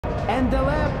and the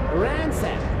lab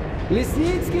ransacked.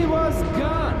 Lesnitsky was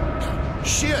gone.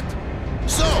 Shit!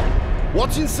 So,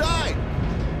 what's inside?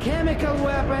 Chemical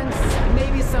weapons,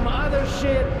 maybe some other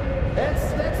shit.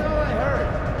 That's all I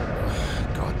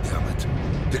heard. God damn it.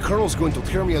 The Colonel's going to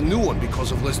tear me a new one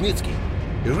because of Lesnitsky.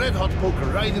 A red-hot poker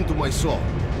right into my soul.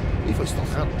 If I still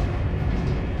have it.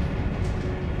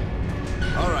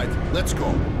 Alright, let's go.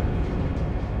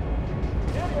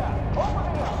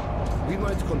 We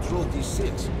might control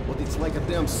D6, but it's like a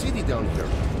damn city down here.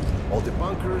 All the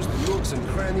bunkers, the nooks and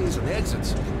crannies and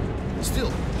exits.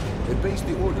 Still, they based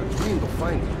the order dreamed of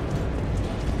finding.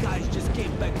 Guys just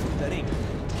came back from the ring.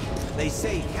 They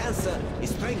say Hansa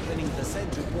is strengthening the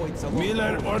sentry points along.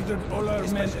 Miller ordered all our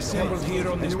men assembled here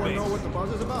on this Anyone base. know what the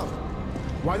buzz is about?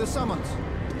 Why the summons?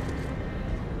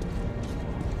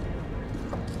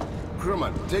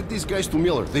 Crewman, take these guys to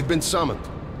Miller. They've been summoned.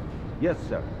 Yes,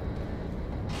 sir.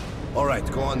 All right,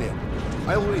 go on in.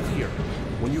 I'll wait here.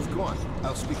 When you've gone,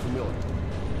 I'll speak to Miller.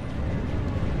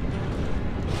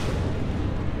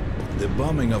 The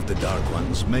bombing of the Dark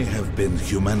Ones may have been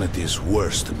humanity's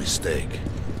worst mistake.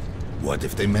 What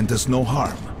if they meant us no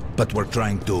harm, but were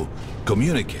trying to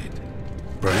communicate?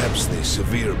 Perhaps the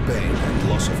severe pain and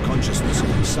loss of consciousness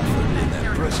we suffered in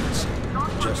their presence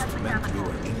just meant we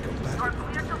were incompatible.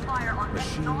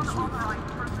 Machines with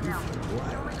different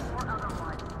wiring.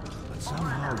 But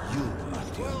somehow you,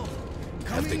 Artyom,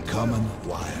 have the common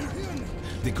wire.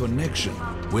 The connection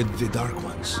with the Dark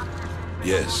Ones.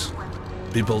 Yes,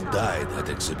 people died at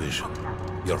Exhibition,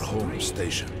 your home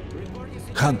station.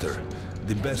 Hunter,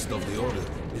 the best of the Order,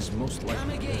 is most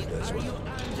likely dead as well.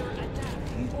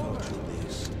 He taught you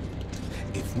this.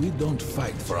 If we don't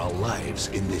fight for our lives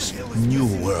in this new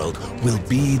world, we'll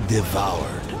be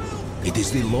devoured. It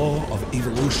is the law of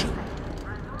evolution.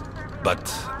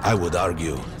 But I would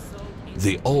argue,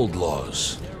 the old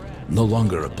laws no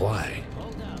longer apply.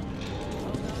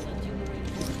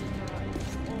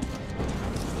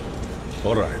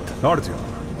 All right, Artyom.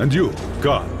 And you,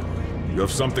 Khan, you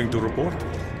have something to report?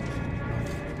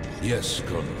 Yes,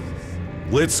 Colonel.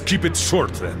 Let's keep it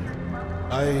short, then.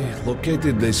 I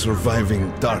located the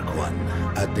surviving Dark One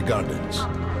at the Gardens.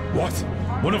 What?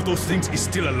 One of those things is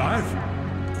still alive?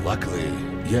 Luckily,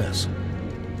 yes.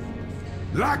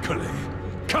 Luckily?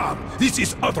 Come, this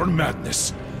is utter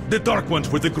madness. The Dark Ones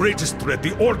were the greatest threat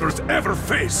the Order's ever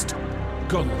faced.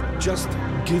 Colonel, just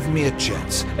give me a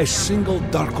chance. A single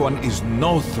Dark One is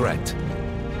no threat.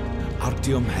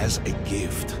 Artyom has a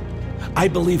gift. I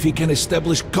believe he can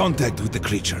establish contact with the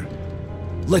creature.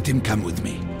 Let him come with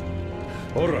me.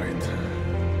 All right.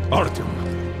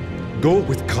 Artyom, go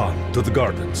with Khan to the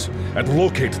Gardens and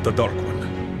locate the Dark One.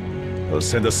 I'll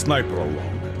send a sniper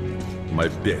along. My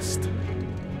best.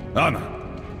 Anna.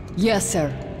 Yes, sir.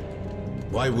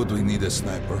 Why would we need a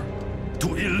sniper?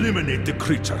 To eliminate the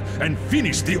creature and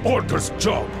finish the Order's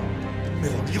job.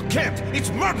 Miller, you can't!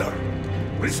 It's murder!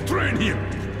 Restrain him!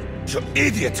 You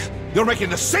idiot! You're making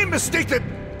the same mistake that...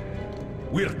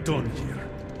 We're done here.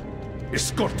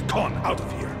 Escort Khan out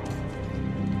of here.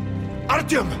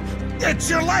 Artyom! It's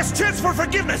your last chance for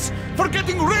forgiveness! For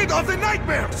getting rid of the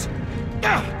nightmares!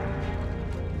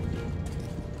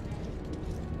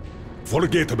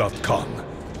 Forget about Khan.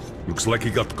 Looks like he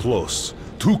got close.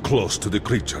 Too close to the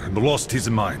creature and lost his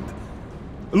mind.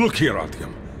 Look here,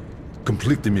 Artyom.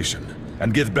 Complete the mission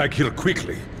and get back here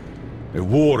quickly. A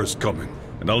war is coming,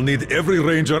 and I'll need every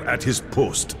ranger at his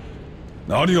post.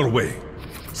 On your way.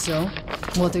 So,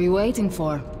 what are you waiting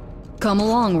for? Come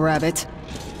along, Rabbit.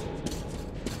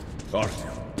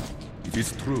 Artyom, if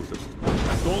it's true,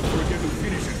 don't forget to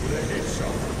finish it with a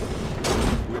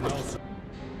headshot. We now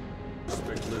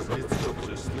suspect Lesnitsky was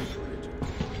a sleeper agent,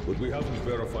 but we haven't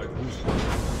verified who's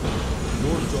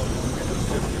nor John who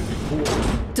intercepted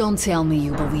before. Don't tell me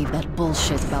you believe that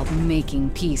bullshit about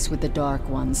making peace with the Dark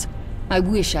Ones. I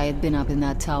wish I had been up in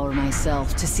that tower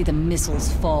myself to see the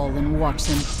missiles fall and watch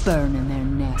them burn in their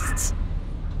nests.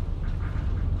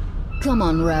 Come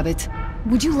on, Rabbit.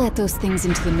 Would you let those things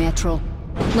into the Metro?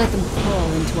 Let them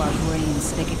crawl into our brains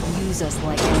so they could use us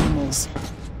like animals.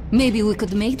 Maybe we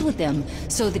could mate with them,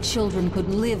 so the children could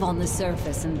live on the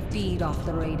surface and feed off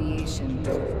the radiation.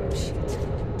 Shit.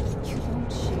 You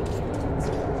don't shake hands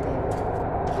with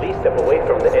them. Please step away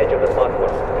from the edge of the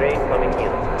platform. Train coming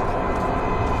in.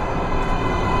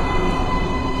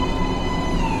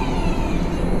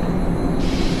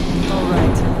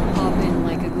 Alright, hop in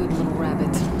like a good little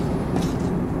rabbit.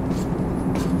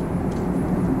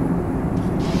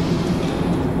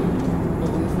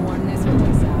 Well, we've worn this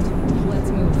place out. Let's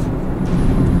move.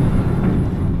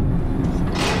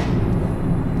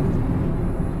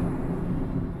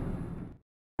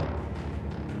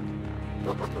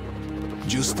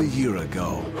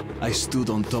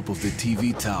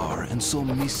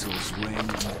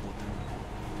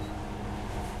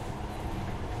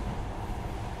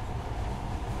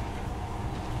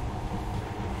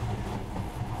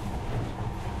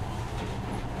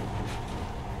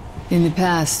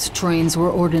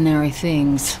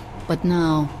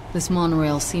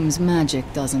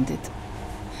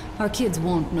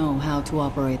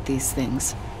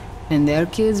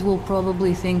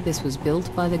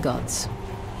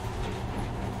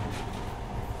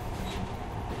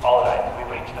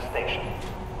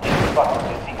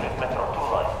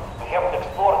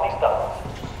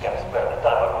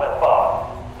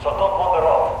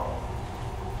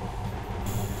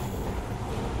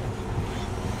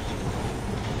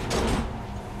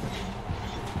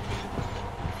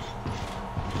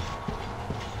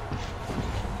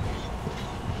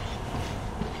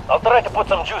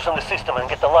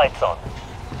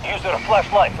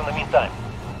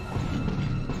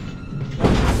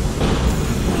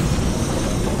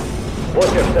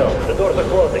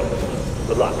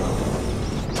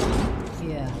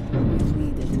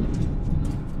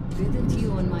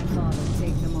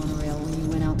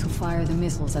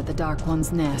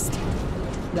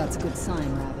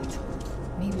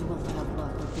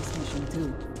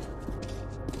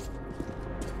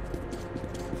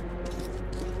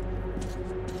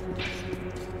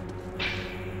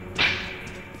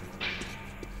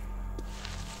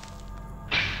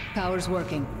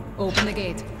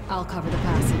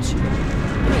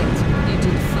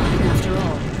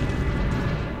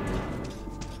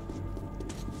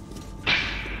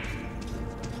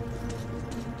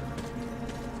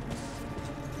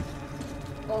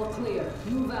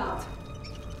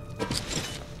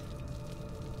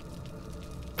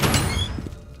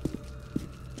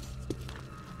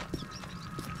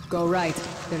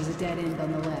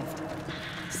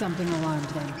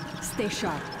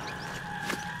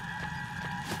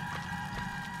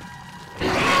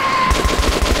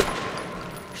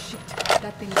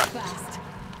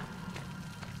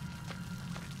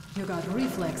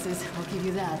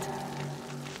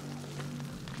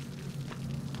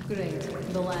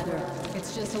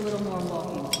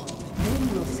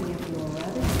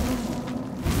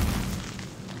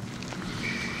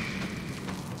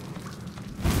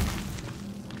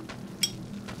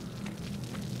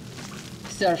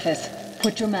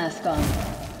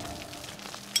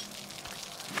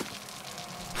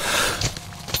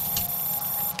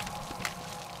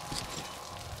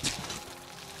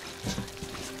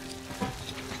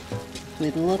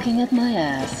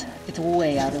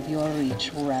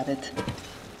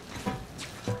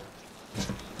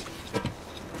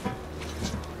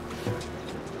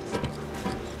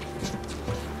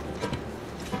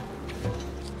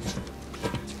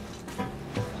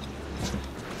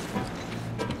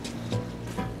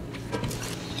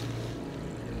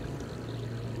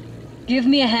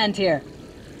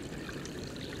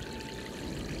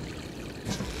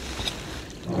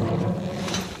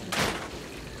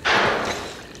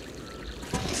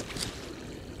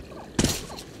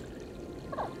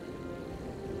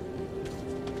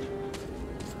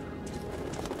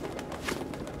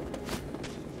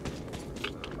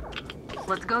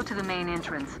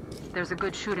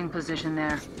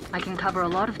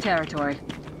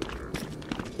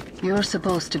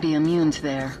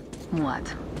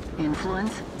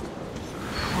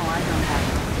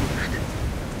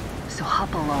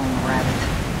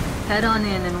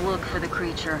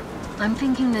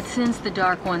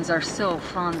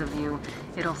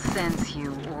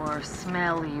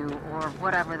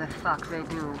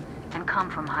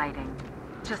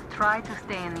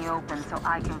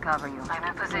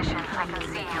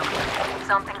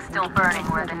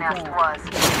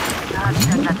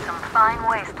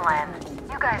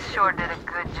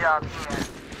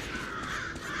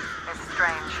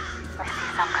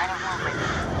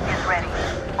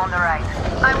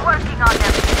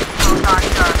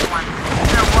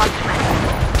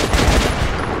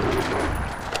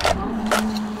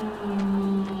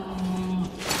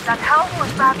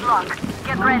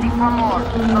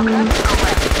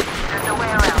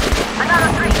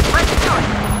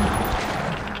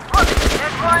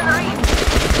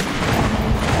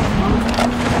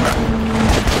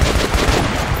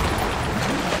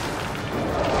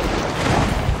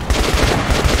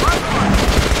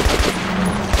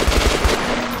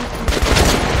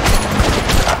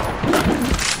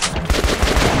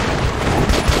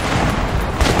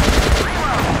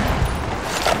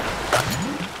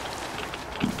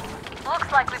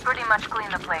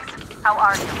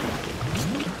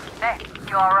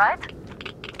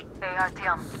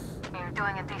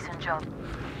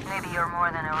 Maybe you're more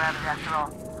than a rabbit after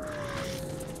all.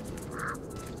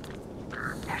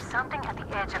 There's something at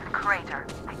the edge of the crater.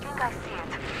 I think I see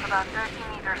it. About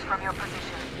 30 meters from your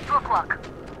position. 2 o'clock.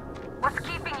 What's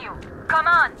keeping you? Come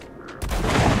on!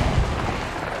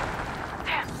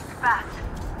 Damn, fast.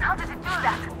 How did it do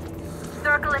that?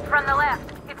 Circle it from the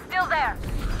left. It's still there.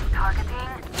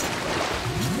 Targeting.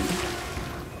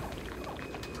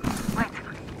 Wait,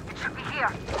 it should be here.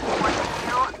 What is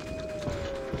you?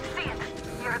 See it.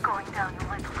 You're going down, you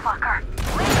little fucker.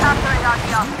 Leave after it,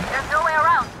 Artyom. There's no way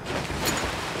around.